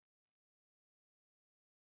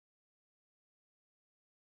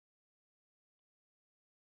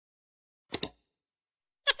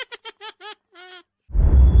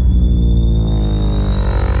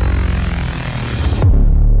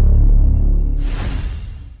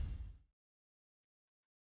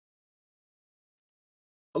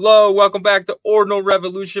Hello, welcome back to Ordinal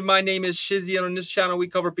Revolution. My name is Shizzy, and on this channel we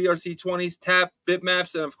cover BRC20s, TAP,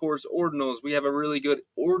 bitmaps, and of course Ordinals. We have a really good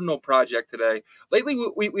Ordinal project today. Lately,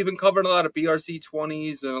 we've been covering a lot of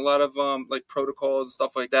BRC20s and a lot of like protocols and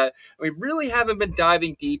stuff like that. And we really haven't been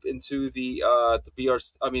diving deep into the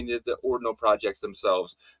Ordinal projects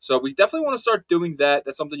themselves. So we definitely want to start doing that.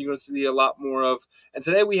 That's something you're going to see a lot more of. And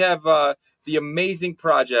today we have the amazing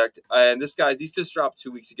project, and these just dropped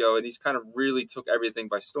 2 weeks ago, and these kind of really took everything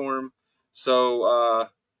by storm. So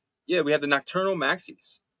we have the Nocturnal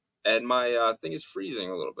Maxis, and my thing is freezing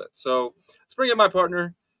a little bit. So let's bring in my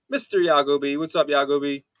partner, Mr. Yagobi. What's up,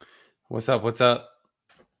 Yagobi? What's up? What's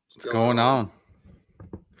going on?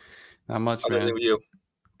 Not much, How's man. everything with you?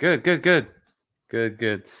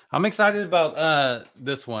 Good. I'm excited about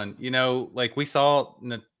this one. You know, like we saw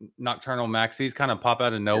Nocturnal Maxis kind of pop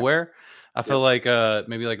out of nowhere. I feel like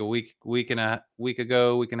maybe like a week and a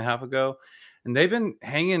half ago, and they've been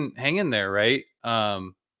hanging there, right?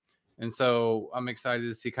 And so I'm excited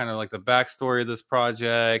to see kind of like the backstory of this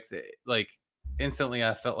project. Like instantly,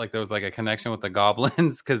 I felt like there was like a connection with the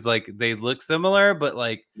goblins because like they look similar, but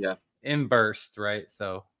like inversed, right?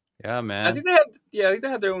 So yeah, man. I think they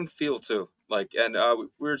had their own feel too. Like, and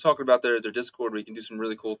we were talking about their Discord where you can do some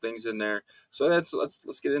really cool things in there. So let's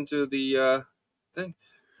get into the thing.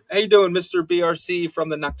 How you doing, Mr. BRC from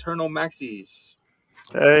the Nocturnal Maxis?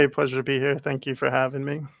 Hey, pleasure to be here. Thank you for having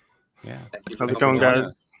me. Yeah. How's it going,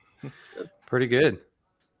 guys? Pretty good.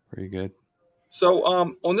 So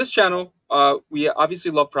on this channel, we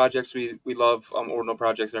obviously love projects. We love Ordinal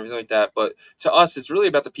projects and everything like that. But to us, it's really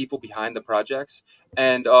about the people behind the projects.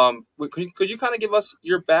 And could you kind of give us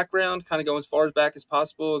your background, kind of go as far as back as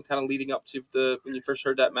possible, and kind of leading up to when you first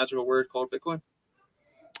heard that magical word called Bitcoin?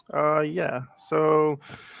 Yeah. So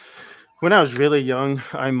when I was really young,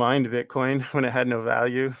 I mined Bitcoin when it had no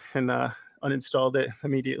value and uninstalled it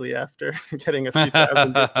immediately after getting a few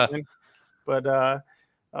thousand Bitcoin. But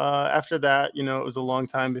after that, it was a long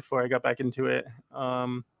time before I got back into it. I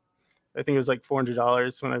think it was like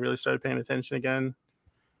 $400 when I really started paying attention again.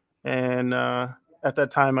 And at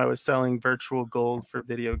that time, I was selling virtual gold for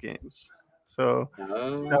video games. So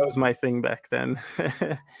that was my thing back then.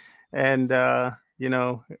 And I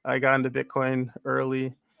got into Bitcoin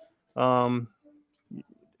early,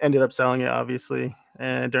 ended up selling it obviously,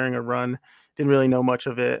 and during a run, didn't really know much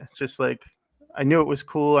of it. Just like I knew it was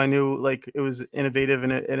cool. I knew like it was innovative,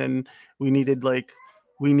 and we needed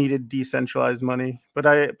decentralized money, but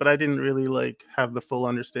I didn't really like have the full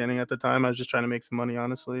understanding at the time. I was just trying to make some money,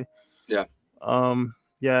 honestly. Yeah. And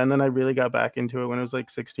then I really got back into it when it was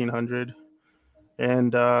like 1600,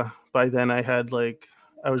 and by then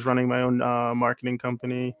I was running my own marketing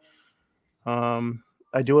company.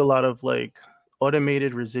 I do a lot of like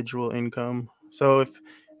automated residual income. So if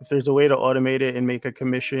there's a way to automate it and make a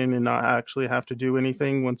commission and not actually have to do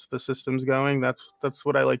anything once the system's going, that's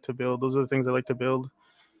what I like to build. Those are the things I like to build.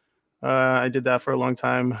 I did that for a long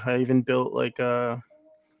time. I even built like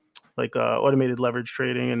automated leverage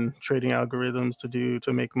trading and trading algorithms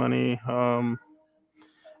to make money. And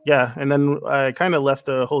then I kind of left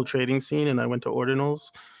the whole trading scene and I went to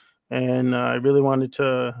Ordinals. And I really wanted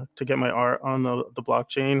to get my art on the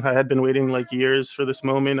blockchain. I had been waiting like years for this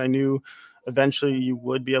moment. I knew eventually you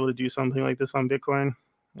would be able to do something like this on Bitcoin.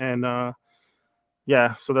 And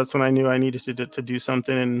so that's when I knew I needed to do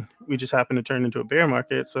something. And we just happened to turn into a bear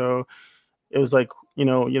market. So it was like,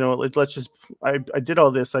 let's just, I did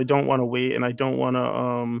all this. I don't want to wait, and I don't want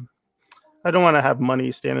to have money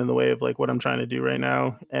stand in the way of like what I'm trying to do right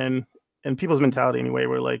now. And people's mentality anyway,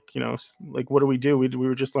 we're like, like, what do? We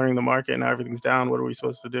were just learning the market, and now everything's down. What are we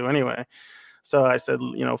supposed to do anyway? So I said,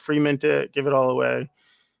 free mint it, give it all away,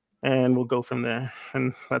 and we'll go from there.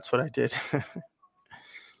 And that's what I did.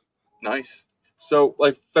 Nice. So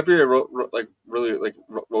like February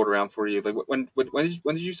rolled around for you. Like when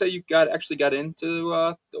did you say you actually got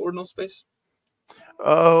into the Ordinal space?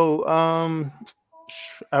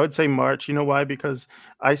 I would say March. You know why? Because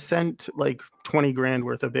I sent like 20 grand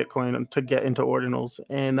worth of Bitcoin to get into Ordinals,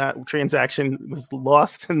 and that transaction was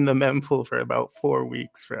lost in the mempool for about 4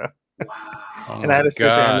 weeks, bro. Wow. And I had to sit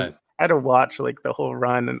there and I had to watch like the whole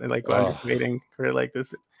run, and like I'm just waiting for like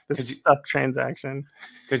this stuck transaction.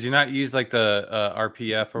 Could you not use like the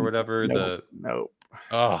RPF or whatever? Nope.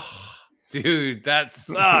 Oh, dude, that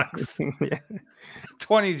sucks. Yeah.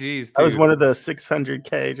 20 G's. Dude. I was one of the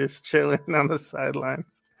 600K just chilling on the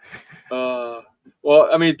sidelines. Well,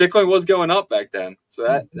 I mean, Bitcoin was going up back then,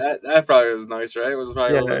 so that probably was nice, right? It was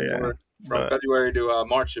probably a little more from February to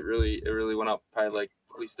March. It really went up probably like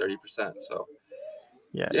at least 30%. So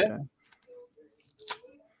yeah.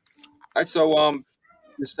 All right, so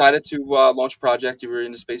decided to launch a project. You were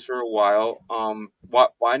in the space for a while.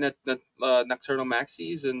 Why Nocturnal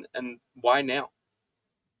Maxis and why now?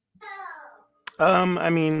 I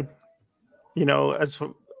mean,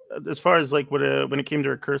 as far as like when it came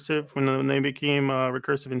to recursive, when they became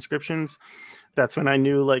recursive inscriptions, that's when I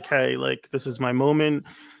knew like, hey, like this is my moment.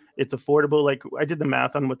 It's affordable. Like I did the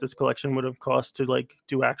math on what this collection would have cost to like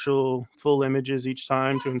do actual full images each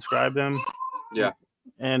time to inscribe them. Yeah.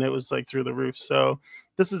 And it was like through the roof. So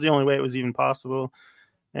this is the only way it was even possible.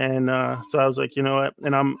 And so I was like, you know what?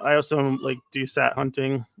 And I also like do sat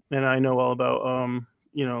hunting, and I know all about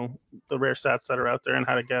the rare sats that are out there and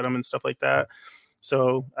how to get them and stuff like that.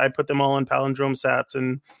 So I put them all in palindrome sats,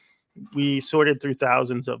 and we sorted through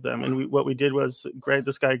thousands of them. And what we did was Greg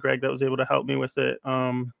that was able to help me with it.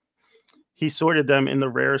 He sorted them in the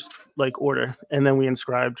rarest like order, and then we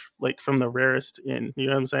inscribed like from the rarest in. You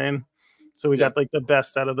know what I'm saying? So we got like the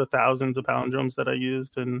best out of the thousands of palindromes that I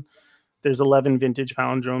used, and there's 11 vintage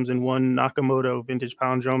palindromes and one Nakamoto vintage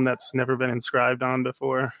palindrome that's never been inscribed on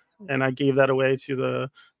before. And I gave that away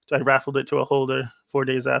I raffled it to a holder 4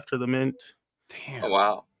 days after the mint. Damn. Oh,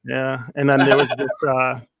 wow. Yeah. And then there was this,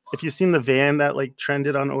 if you've seen the van that like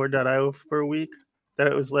trended on Ord.io for a week, that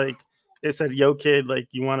it was like, it said, "Yo kid, like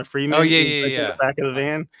you want a free mint?" Oh yeah, in the back of the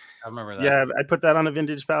van. I remember that. Yeah. I put that on a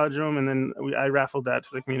vintage palindrome, and then I raffled that to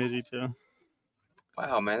the community too.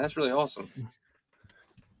 Wow, man. That's really awesome.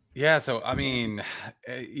 Yeah, so I mean,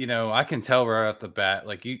 I can tell right off the bat,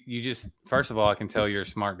 like you just first of all, I can tell you're a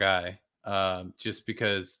smart guy, just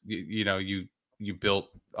because you built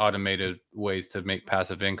automated ways to make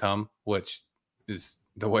passive income, which is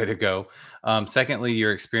the way to go. Secondly,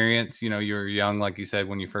 your experience, you're young, like you said,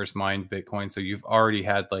 when you first mined Bitcoin, so you've already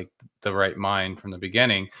had like the right mind from the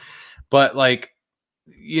beginning. But like,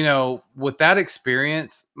 with that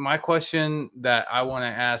experience, my question that I want to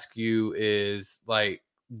ask you is like,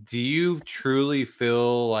 do you truly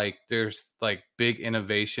feel like there's like big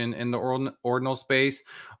innovation in the ordinal space,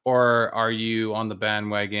 or are you on the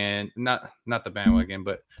bandwagon? Not the bandwagon,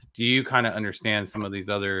 but do you kind of understand some of these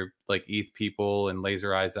other like ETH people and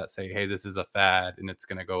laser eyes that say, hey, this is a fad and it's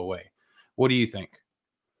going to go away? What do you think?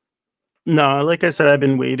 No, like I said, I've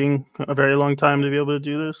been waiting a very long time to be able to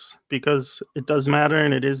do this because it does matter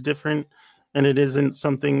and it is different and it isn't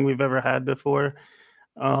something we've ever had before.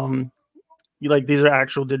 These are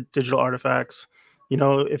actual digital artifacts.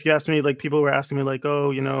 If you ask me, like people were asking me like,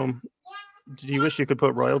 oh, do you wish you could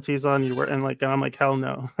put royalties on your work? And I'm like, hell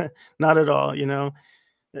no, not at all.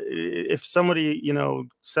 If somebody,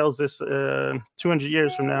 sells this 200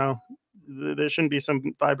 years from now, there shouldn't be some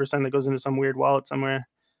 5% that goes into some weird wallet somewhere.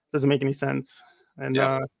 Doesn't make any sense. And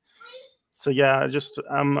I'm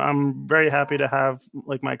very happy to have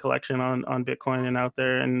like my collection on Bitcoin and out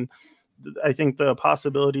there. And I think the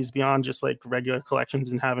possibilities beyond just like regular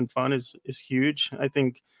collections and having fun is huge. I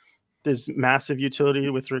think there's massive utility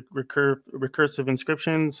with recursive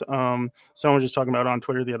inscriptions. Someone was just talking about on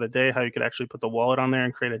Twitter the other day how you could actually put the wallet on there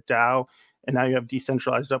and create a DAO, and now you have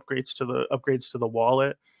decentralized upgrades to the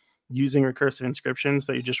wallet using recursive inscriptions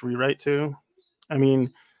that you just rewrite to. I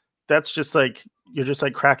mean, that's just like you're just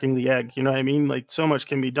like cracking the egg. You know what I mean? Like so much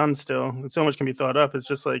can be done still, and so much can be thought up. It's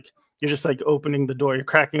just like you're just like opening the door. You're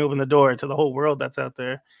cracking open the door to the whole world that's out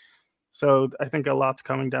there. So I think a lot's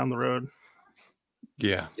coming down the road.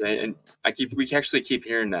 Yeah, and we actually keep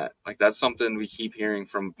hearing that. Like that's something we keep hearing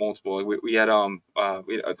from multiple. We had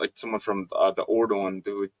like someone from the Ordinal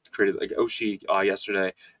who created like Oshi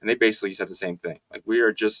yesterday, and they basically said the same thing. Like we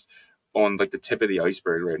are just on like the tip of the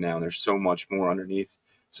iceberg right now, and there's so much more underneath.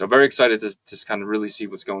 So very excited to just kind of really see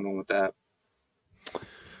what's going on with that.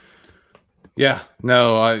 Yeah,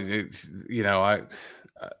 no,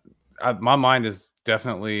 my mind is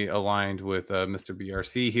definitely aligned with Mr.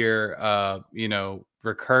 BRC here.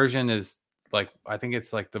 Recursion is like, I think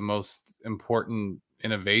it's like the most important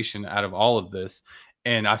innovation out of all of this.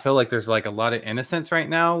 And I feel like there's like a lot of innocence right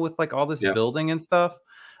now with like all this building and stuff.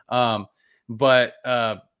 But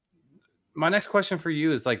my next question for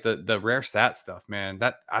you is like the rare stat stuff, man.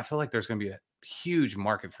 That I feel like there's going to be a huge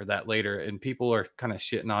market for that later, and people are kind of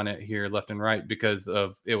shitting on it here left and right because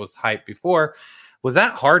of it was hype before. Was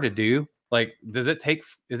that hard to do? Like, is it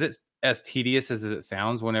as tedious as it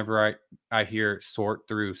sounds whenever I hear sort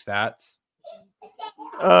through stats?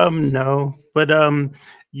 No, but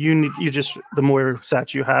you just the more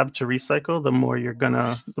sats you have to recycle, the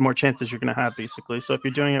more chances you're gonna have basically. So if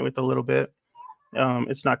you're doing it with a little bit,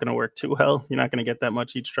 it's not gonna work too well. You're not gonna get that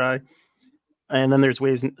much each try. And then there's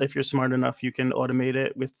ways, if you're smart enough, you can automate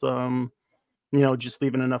it with just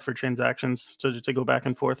leaving enough for transactions to go back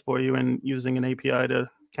and forth for you and using an API to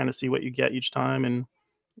kind of see what you get each time. And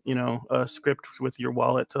a script with your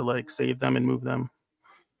wallet to like save them and move them.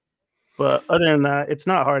 But other than that, it's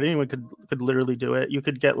not hard. Anyone could literally do it. You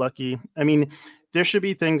could get lucky. I mean, there should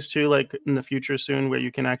be things too, like in the future soon, where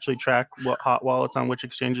you can actually track what hot wallets on which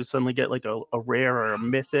exchanges suddenly get like a rare or a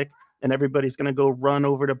mythic, and everybody's gonna go run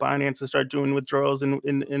over to Binance and start doing withdrawals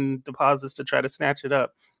in deposits to try to snatch it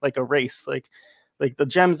up, like a race. Like the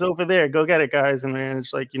gems over there, go get it, guys. And then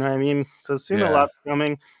it's like, you know what I mean? So soon a Yeah. lot's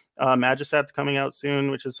coming. Magisat's coming out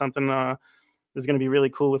soon, which is something is going to be really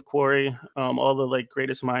cool with Quarry. All the like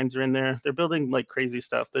greatest minds are in there. They're building like crazy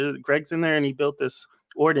stuff. Greg's in there, and he built this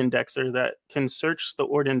ord indexer that can search the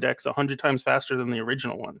ord index 100 times faster than the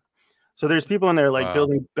original one. So there's people in there like Wow.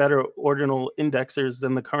 building better ordinal indexers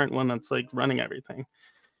than the current one that's like running everything.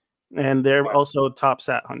 And they're also top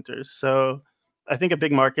sat hunters. So I think a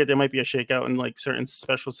big market, there might be a shakeout in like certain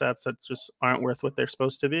special sats that just aren't worth what they're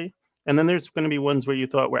supposed to be. And then there's going to be ones where you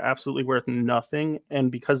thought were absolutely worth nothing.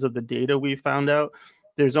 And because of the data we found out,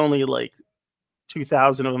 there's only like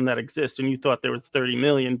 2,000 of them that exist. And you thought there was 30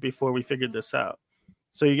 million before we figured this out.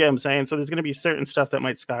 So you get what I'm saying? So there's going to be certain stuff that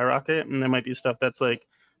might skyrocket. And there might be stuff that's like,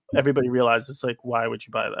 everybody realizes like, why would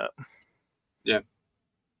you buy that? Yeah.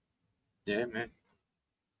 Yeah, man.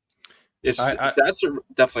 Yes, that's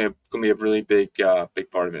definitely going to be a really big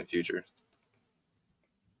part of it in the future.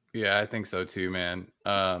 Yeah, I think so too, man.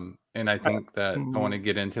 And I think that I want to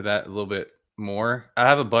get into that a little bit more. I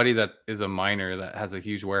have a buddy that is a miner that has a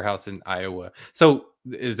huge warehouse in Iowa. So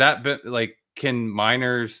is that like, can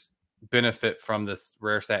miners benefit from this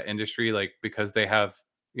rare sat industry, like because they have,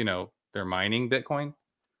 they're mining Bitcoin?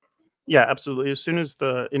 Yeah, absolutely. As soon as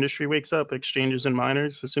the industry wakes up, exchanges and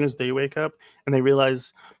miners, as soon as they wake up and they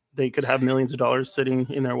realize they could have millions of dollars sitting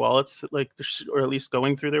in their wallets, like, or at least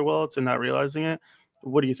going through their wallets and not realizing it,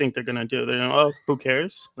 what do you think they're going to do? They're going to, oh, who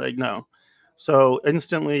cares? Like, no. So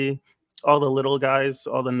instantly, all the little guys,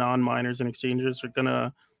 all the non-miners and exchanges they're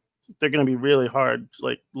going to be really hard,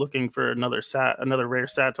 like looking for another rare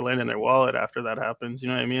sat to land in their wallet after that happens. You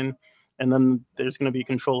know what I mean? And then there's going to be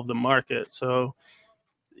control of the market. So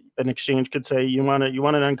an exchange could say you want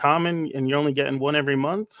an uncommon and you're only getting one every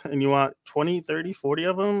month and you want 20, 30, 40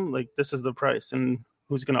 of them, like this is the price, and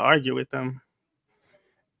who's going to argue with them?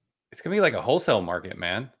 It's gonna be like a wholesale market,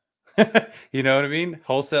 man. You know what I mean?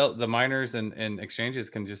 Wholesale, the miners and exchanges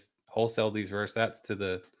can just wholesale these rare sats to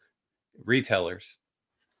the retailers.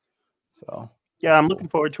 So yeah, I'm looking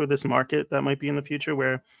forward to this market that might be in the future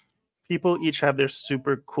where people each have their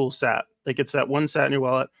super cool sat. Like it's that one sat in your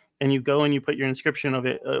wallet, and you go and you put your inscription of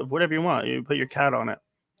it, of whatever you want. You put your cat on it,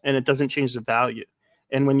 and it doesn't change the value.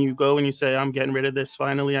 And when you go and you say, I'm getting rid of this,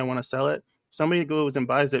 finally, I want to sell it, somebody goes and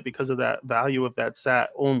buys it because of that value of that sat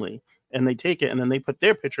only. And they take it, and then they put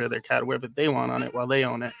their picture of their cat wherever they want on it while they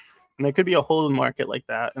own it. And there could be a whole market like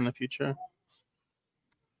that in the future.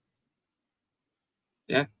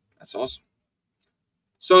 Yeah, that's awesome.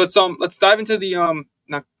 So let's dive into the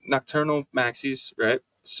Nocturnal Maxis, right?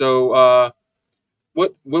 So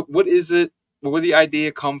what is it? Where did the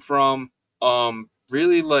idea come from?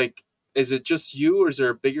 Really, like, is it just you, or is there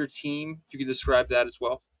a bigger team? If you could describe that as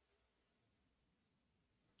well.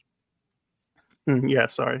 Yeah,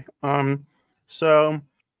 sorry. So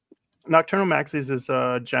Nocturnal Maxis is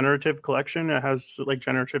a generative collection. It has like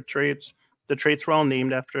generative traits. The traits were all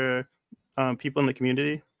named after people in the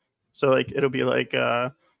community. So like it'll be like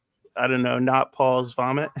I don't know, not Paul's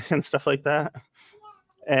vomit and stuff like that.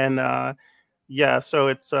 And yeah, so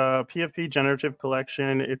it's a PFP generative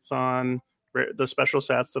collection. It's on the special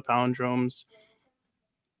sats, the palindromes.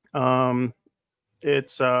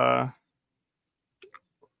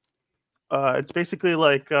 It's basically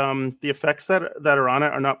like the effects that are on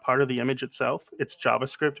it are not part of the image itself. It's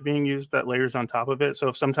JavaScript being used that layers on top of it. So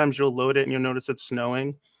if sometimes you'll load it and you'll notice it's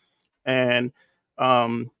snowing, and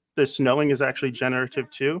the snowing is actually generative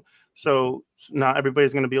too. So not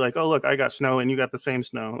everybody's going to be like, oh, look, I got snow and you got the same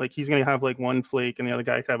snow. Like he's going to have like one flake and the other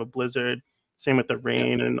guy could have a blizzard. Same with the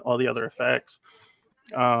rain and all the other effects.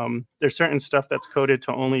 There's certain stuff that's coded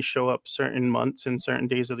to only show up certain months and certain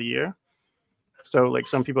days of the year. So like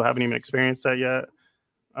some people haven't even experienced that yet.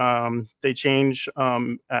 They change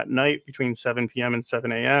at night between 7 p.m. and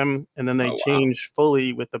 7 a.m. And then they change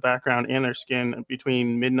fully with the background and their skin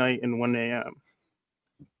between midnight and 1 a.m.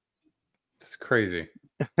 It's crazy.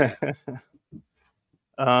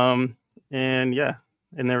 And yeah,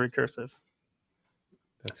 and they're recursive.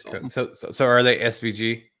 That's awesome. So are they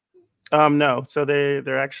SVG? No, so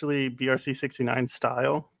they're actually BRC69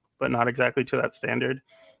 style, but not exactly to that standard.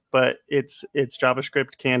 But it's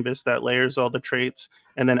JavaScript canvas that layers all the traits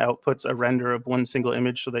and then outputs a render of one single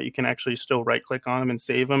image so that you can actually still right click on them and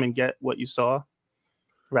save them and get what you saw.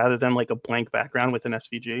 rather than like a blank background with an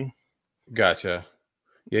SVG. Gotcha.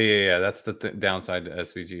 Yeah. That's the downside to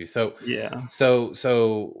SVG. So Yeah,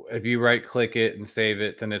 so if you right click it and save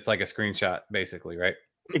it, then it's like a screenshot, basically, right?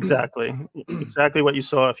 exactly what you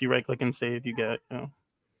saw. If you right click and save, you get.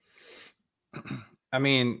 I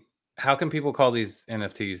mean, how can people call these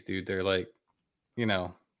NFTs, dude? They're like,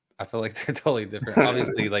 I feel like they're totally different.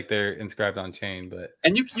 Obviously, like they're inscribed on chain, but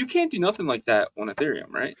And you can't do nothing like that on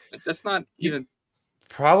Ethereum, right? Like that's not even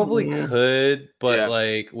probably could, but Yeah.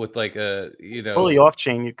 like with like a fully off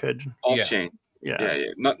chain, you could. off Yeah. chain. Yeah.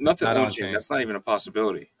 Yeah. Nothing Not on on chain. chain. That's not even a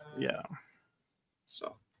possibility. Yeah.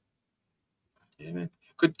 So, yeah, man.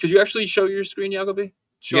 Could you actually show your screen, Jacoby?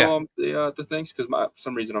 Show them the things, because for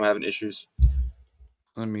some reason I'm having issues.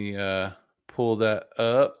 Let me pull that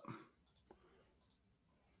up.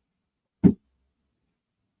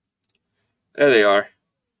 There they are.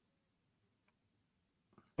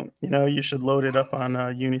 You should load it up on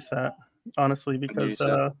Unisat, honestly, because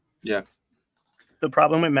yeah. The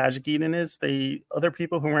problem with Magic Eden is other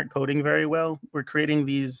people who weren't coding very well were creating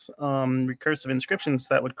these recursive inscriptions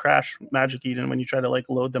that would crash Magic Eden when you try to like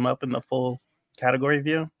load them up in the full category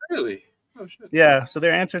view. Really? Oh shit. Yeah. So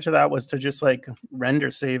their answer to that was to just like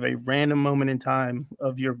render save a random moment in time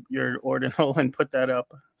of your ordinal and put that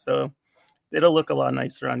up. So it'll look a lot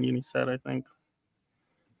nicer on Unisat, I think.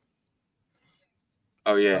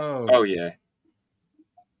 Oh yeah. Oh yeah.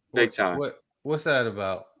 Big time. What's that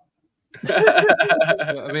about?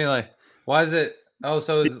 I mean, like, why is it? Oh,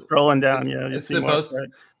 so it's scrolling down. Yeah, it's supposed.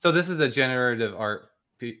 So this is the generative art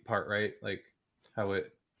part, right? Like how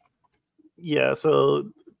it. Yeah.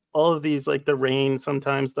 So all of these, like the rain,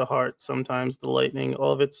 sometimes the heart, sometimes the lightning,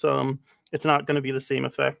 all of it's not going to be the same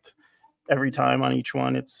effect every time on each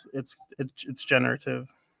one. It's generative.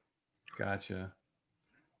 Gotcha.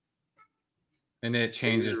 And it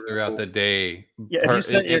changes throughout the day. Yeah, if you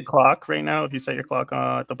set your clock right now, if you set your clock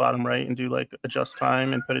at the bottom right and do like adjust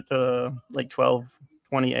time and put it to like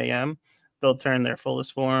 12:20 a.m., they'll turn their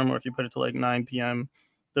fullest form. Or if you put it to like 9 p.m.,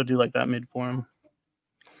 they'll do like that mid form.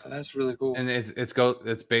 Oh, that's really cool. And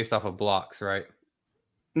it's based off of blocks, right?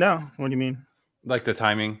 No, what do you mean? Like the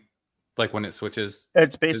timing, like when it switches.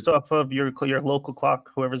 It's based off of your local clock.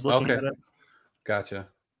 Whoever's looking at it. Gotcha.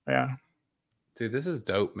 Yeah. Dude, this is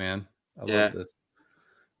dope, man. I love this.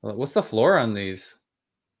 What's the floor on these?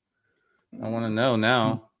 I want to know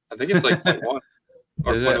now. I think it's like 0.1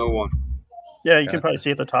 or 0.01. Yeah, you can probably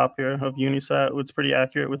see at the top here of Unisat. It's pretty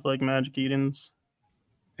accurate with like Magic Eden's.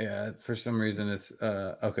 Yeah, for some reason it's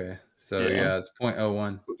okay. So yeah, it's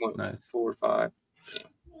 0.01. Nice. 4 or 5. Yeah.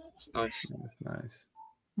 It's nice. That's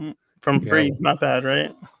nice. From free, not bad,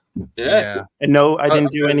 right? Yeah. And no, I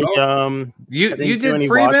didn't do any you did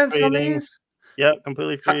free events on these? Yeah,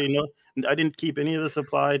 completely free. No, I didn't keep any of the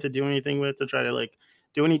supply to do anything with, to try to like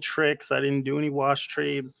do any tricks. I didn't do any wash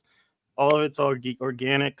trades. All of it's all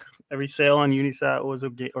organic. Every sale on Unisat was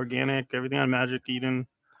organic. Everything on Magic Eden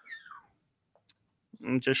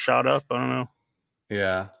just shot up. I don't know.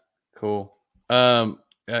 Yeah, cool.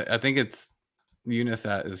 I think it's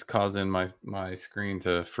Unisat is causing my screen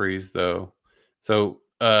to freeze though. So,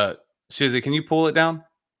 Shizzy, can you pull it down?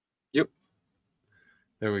 Yep.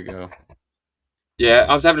 There we go. Yeah,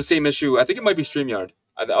 I was having the same issue. I think it might be StreamYard.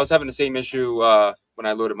 I was having the same issue when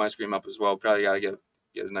I loaded my screen up as well. Probably got to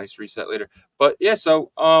get a nice reset later. But yeah,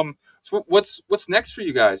 so what's next for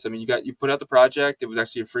you guys? I mean, you put out the project. It was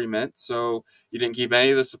actually a free mint, so you didn't keep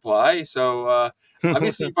any of the supply. So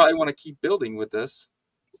obviously, you probably want to keep building with this.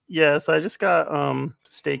 Yeah, so I just got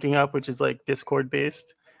staking up, which is like Discord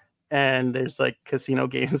based, and there's like casino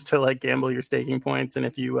games to like gamble your staking points, and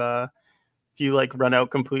if you like run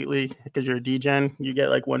out completely because you're a degen, you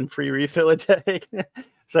get like 1 free refill a day.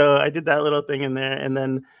 So I did that little thing in there, and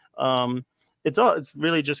then it's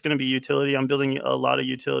really just going to be utility. I'm building a lot of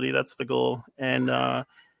utility. That's the goal. And I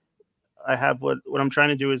have what I'm trying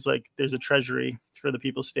to do is like there's a treasury for the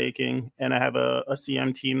people staking, and I have a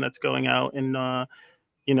CM team that's going out and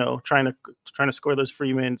trying to score those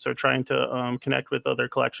free mints, or trying to connect with other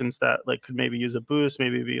collections that like could maybe use a boost,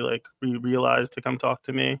 maybe be like realized to come talk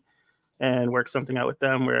to me and work something out with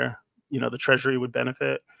them where the treasury would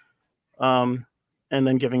benefit, and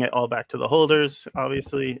then giving it all back to the holders,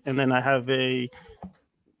 obviously. And then I have in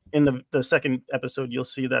the second episode, you'll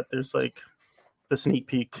see that there's like the sneak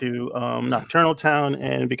peek to Nocturnal Town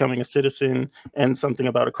and becoming a citizen, and something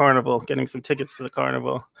about a carnival, getting some tickets to the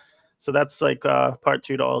carnival. So that's like part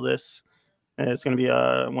 2 to all this. And it's going to be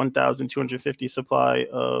a 1,250 supply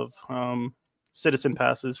of citizen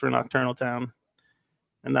passes for Nocturnal Town.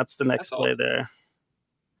 And that's the next play there.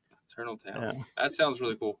 Nocturnal Town. Yeah. That sounds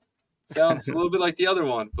really cool. Sounds a little bit like the other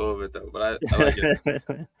one, a little bit though, but I like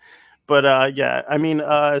it. But yeah, I mean,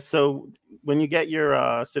 so when you get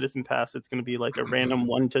your citizen pass, it's going to be like a random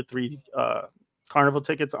 1 to 3 carnival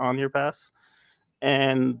tickets on your pass,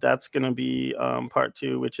 and that's going to be part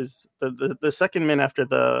 2, which is the second min after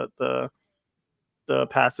the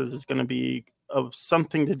passes is going to be of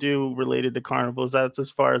something to do related to carnivals. That's as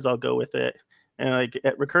far as I'll go with it. And like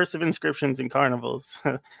recursive inscriptions in carnivals,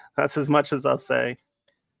 that's as much as I'll say.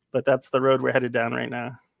 But that's the road we're headed down right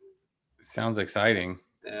now. Sounds exciting.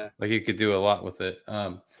 Yeah. Like you could do a lot with it.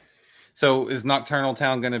 So is Nocturnal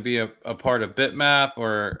Town going to be a part of Bitmap,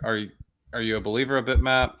 or are you a believer of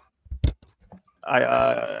Bitmap? I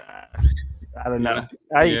don't know.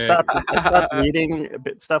 I stopped reading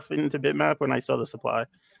stuff into Bitmap when I saw the supply.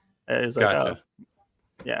 It was like, Gotcha. oh,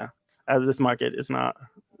 yeah, this market is not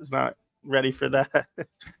ready for that.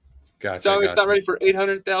 Gotcha. So it's not ready for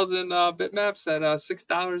 800,000 bitmaps at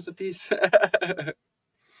 $6 a piece.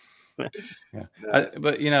 Yeah,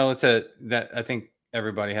 but you know, I think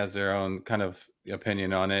everybody has their own kind of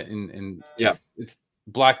opinion on it, and yeah, it's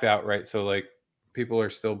blacked out, right? So like people are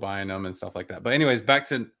still buying them and stuff like that. But anyways, back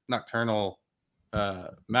to Nocturnal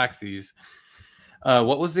Maxis.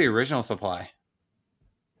 What was the original supply?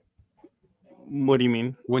 What do you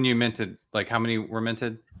mean? When you minted, like how many were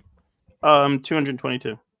minted?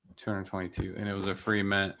 222. 222, and it was a free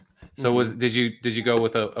mint. So did you go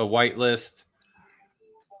with a whitelist?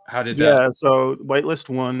 How did that? Yeah, so whitelist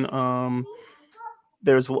 1,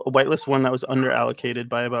 there's a whitelist 1 that was under allocated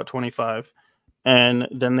by about 25, and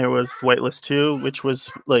then there was whitelist 2, which was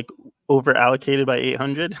like over allocated by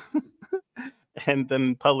 800, and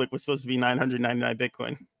then public was supposed to be 999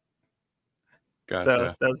 Bitcoin. Gotcha.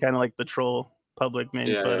 So that was kind of like the troll public mint,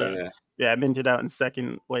 I minted out in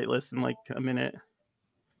second whitelist in like a minute.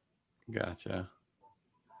 Gotcha.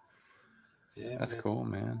 Yeah, that's cool,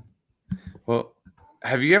 man. Well,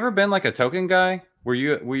 have you ever been like a token guy? Were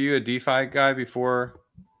you a DeFi guy before,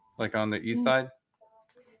 like on the east side?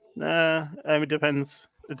 Nah, I mean, it depends.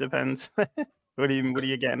 It depends. What are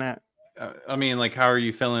you getting at? I mean, like, how are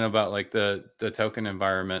you feeling about like the token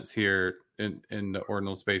environments here in the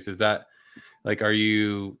Ordinal space? Is that like, are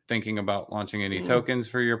you thinking about launching any tokens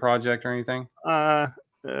for your project or anything?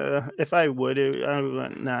 If I would,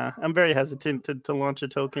 nah. I'm very hesitant to launch a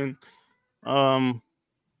token.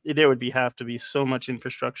 There would have to be so much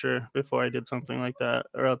infrastructure before I did something like that,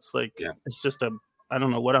 or else it's just I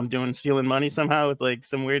don't know what I'm doing, stealing money somehow with like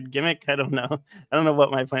some weird gimmick. I don't know. I don't know what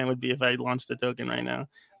my plan would be if I launched a token right now.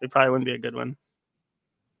 It probably wouldn't be a good one.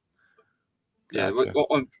 Yeah,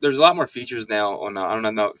 well, there's a lot more features now on. I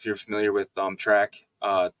don't know if you're familiar with Track.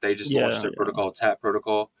 They just launched their protocol, Tap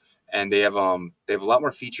protocol, and they have a lot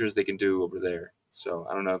more features they can do over there. So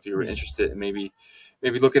I don't know if you were interested in maybe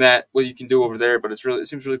looking at what you can do over there, but it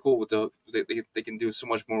seems really cool with they can do so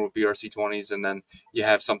much more with BRC20s, and then you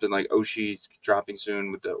have something like Oshi's dropping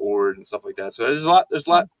soon with the Ord and stuff like that. So there's a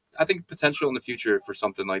lot I think potential in the future for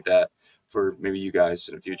something like that for maybe you guys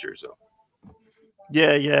in the future. So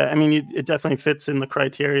yeah. I mean, it definitely fits in the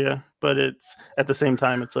criteria, but it's at the same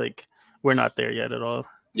time, it's like we're not there yet at all.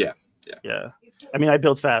 Yeah. I mean, I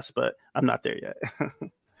build fast, but I'm not there yet.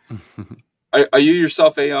 Are you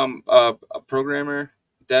yourself a programmer,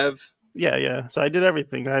 dev? Yeah. So I did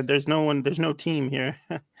everything. There's no team here.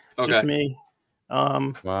 Just me.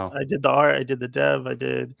 Wow. I did the art. I did the dev. I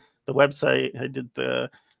did the website. I did the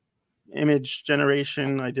image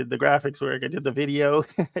generation. I did the graphics work. I did the video.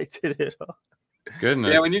 I did it all.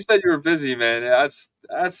 Goodness. Yeah, when you said you were busy, man, that's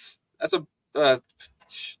a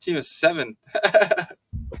team of 7.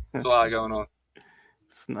 That's a lot going on.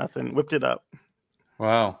 It's nothing. Whipped it up.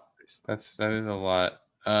 Wow. That is a lot.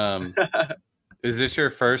 Is this your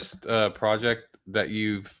first project that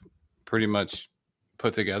you've pretty much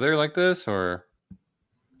put together like this, or?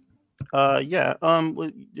 Yeah.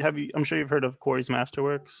 I'm sure you've heard of Quarry's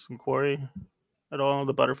Masterworks and Quarry at all?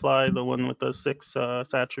 The butterfly, the one with the 6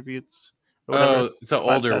 attributes. Oh, it's an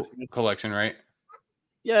older collection, right?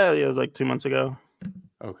 Yeah, it was like 2 months ago.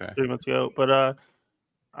 Okay. 3 months ago. But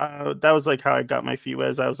that was like how I got my feet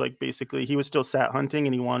wet. I was like, basically, he was still sat hunting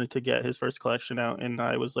and he wanted to get his first collection out, and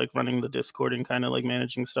I was like running the Discord and kind of like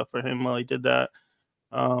managing stuff for him while I did that.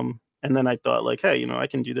 And then I thought like, hey, I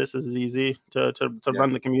can do this. This is easy to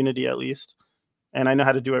run the community at least, and I know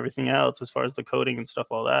how to do everything else as far as the coding and stuff,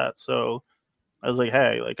 all that. So I was like,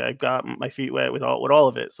 hey, like I got my feet wet with all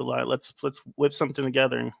of it. So like, let's whip something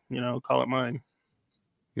together and call it mine.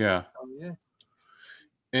 Yeah. Oh, yeah.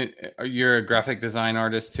 You're a graphic design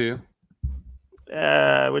artist too?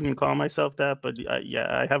 I wouldn't call myself that, but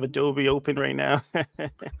I have Adobe open right now.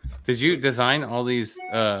 Did you design all these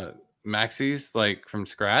Maxis like from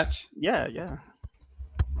scratch? Yeah.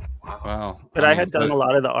 Wow. But I had done a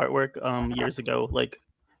lot of the artwork years ago, like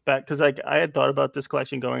back because like I had thought about this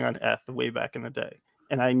collection going on F way back in the day,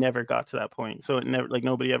 and I never got to that point. So it never like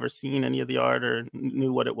nobody ever seen any of the art or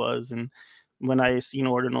knew what it was. And when I seen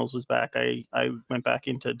Ordinals was back, I went back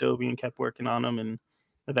into Adobe and kept working on them, and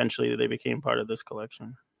eventually they became part of this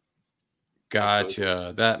collection.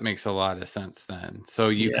 Gotcha. That makes a lot of sense then. So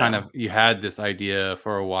you kind of you had this idea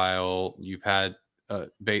for a while. You've had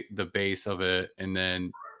the base of it, and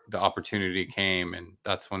then the opportunity came, and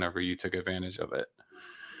that's whenever you took advantage of it.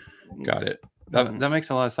 Got it. That makes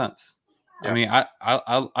a lot of sense. Yeah. I mean,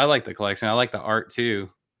 I like the collection. I like the art too.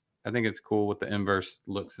 I think it's cool with the inverse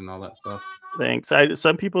looks and all that stuff. Thanks.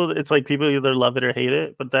 Some people, it's like people either love it or hate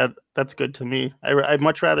it, but that's good to me. I'd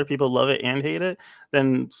much rather people love it and hate it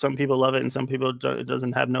than some people love it and some people it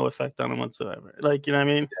doesn't have no effect on them whatsoever. Like, you know what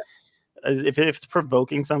I mean? Yeah. If it's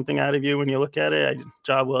provoking something out of you when you look at it,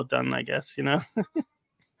 job well done, I guess, you know?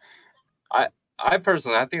 I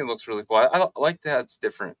personally, I think it looks really cool. I like that it's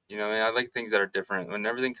different. You know, I like things that are different. When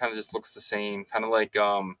everything kind of just looks the same, kind of like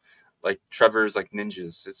Trevor's like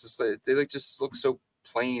ninjas. It's just like they just look so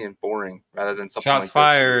plain and boring rather than something. Shots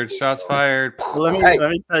fired. Shots fired. Well, let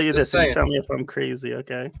me tell you this. And tell me if I'm crazy,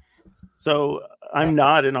 okay? So I'm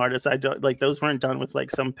not an artist. I don't like those weren't done with like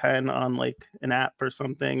some pen on like an app or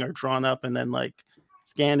something or drawn up and then like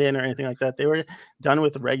scanned in or anything like that. They were done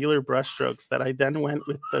with regular brush strokes that I then went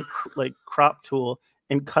with the like crop tool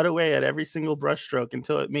and cut away at every single brush stroke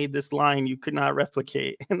until it made this line you could not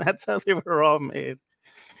replicate. And that's how they were all made.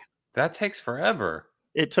 That takes forever.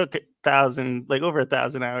 It took over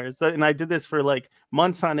 1,000 hours. And I did this for like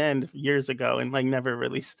months on end years ago and like never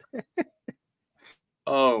released it.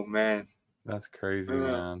 Oh man. That's crazy,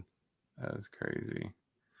 man. That is crazy.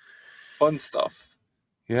 Fun stuff.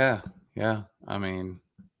 Yeah. I mean,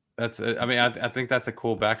 I think that's a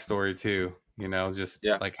cool backstory too. You know, just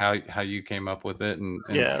like how you came up with it and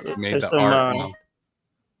made the art.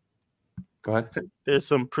 Go ahead. There's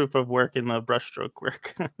some proof of work in the brushstroke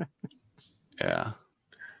work. Yeah.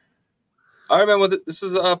 All right, man. Well, this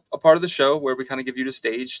is a part of the show where we kind of give you the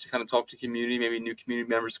stage to kind of talk to community, maybe new community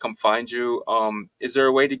members to come find you. Is there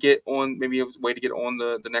a way to get on,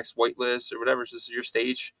 the next whitelist or whatever? So this is your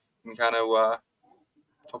stage. You can kind of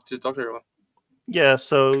talk to everyone. Yeah.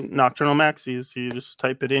 So Nocturnal Maxis, you just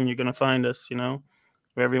type it in, you're gonna find us. You know,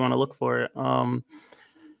 wherever you want to look for it.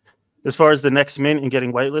 As far as the next mint and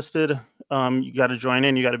getting whitelisted, you got to join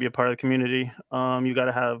in. You got to be a part of the community. You got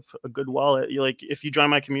to have a good wallet. If you join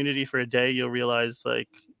my community for a day, you'll realize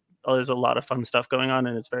there's a lot of fun stuff going on,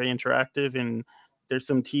 and it's very interactive. And there's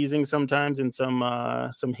some teasing sometimes, and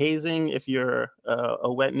some hazing if you're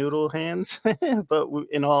a wet noodle hands. But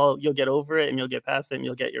in all, you'll get over it, and you'll get past it, and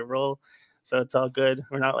you'll get your roll. So it's all good.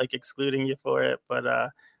 We're not like excluding you for it, but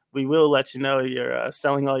we will let you know you're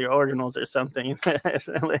selling all your ordinals or something.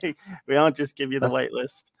 We don't just give you the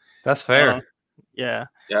whitelist. That's fair. Yeah.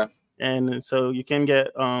 And so you can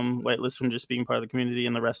get whitelist from just being part of the community,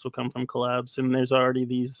 and the rest will come from collabs. And there's already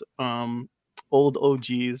these old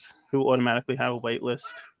OGs who automatically have a whitelist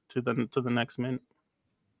to the next mint.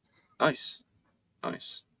 Nice. Good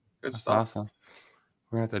That's stuff. Awesome.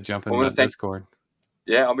 We're gonna have to jump in that Discord.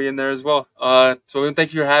 Yeah, I'll be in there as well. So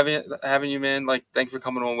thank you for having you, man. Like, thank you for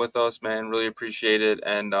coming on with us, man. Really appreciate it.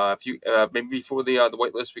 And if you maybe before the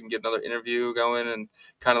whitelist, we can get another interview going and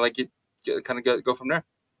kind of like go from there.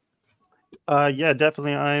 Yeah,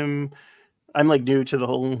 definitely. I'm like new to the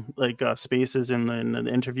whole like spaces and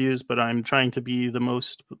the interviews, but I'm trying to be the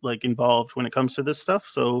most like involved when it comes to this stuff.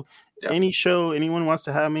 So any show anyone wants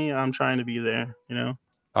to have me, I'm trying to be there. You know.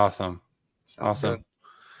 Awesome. Sounds awesome. Good.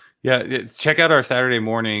 Yeah, check out our Saturday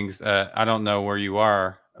mornings. I don't know where you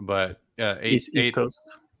are, but East Coast.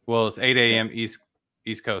 Well, it's 8 a.m. East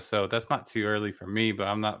Coast, so that's not too early for me. But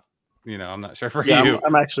I'm not sure for you.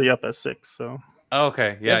 I'm actually up at 6. So. Oh,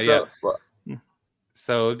 okay. Yeah.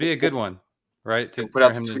 So it'd be a good one, right? To put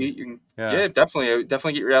out the tweet. You can, definitely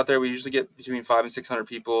get you out there. We usually get between 500 and 600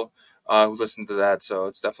 people who listen to that. So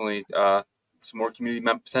it's definitely some more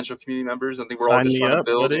potential community members. I think we're all just trying to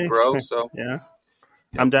build and grow. So yeah.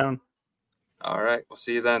 I'm down. All right. We'll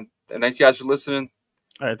see you then. And thanks, guys, for listening.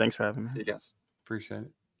 All right. Thanks for having me. See you guys. Appreciate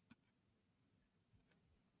it.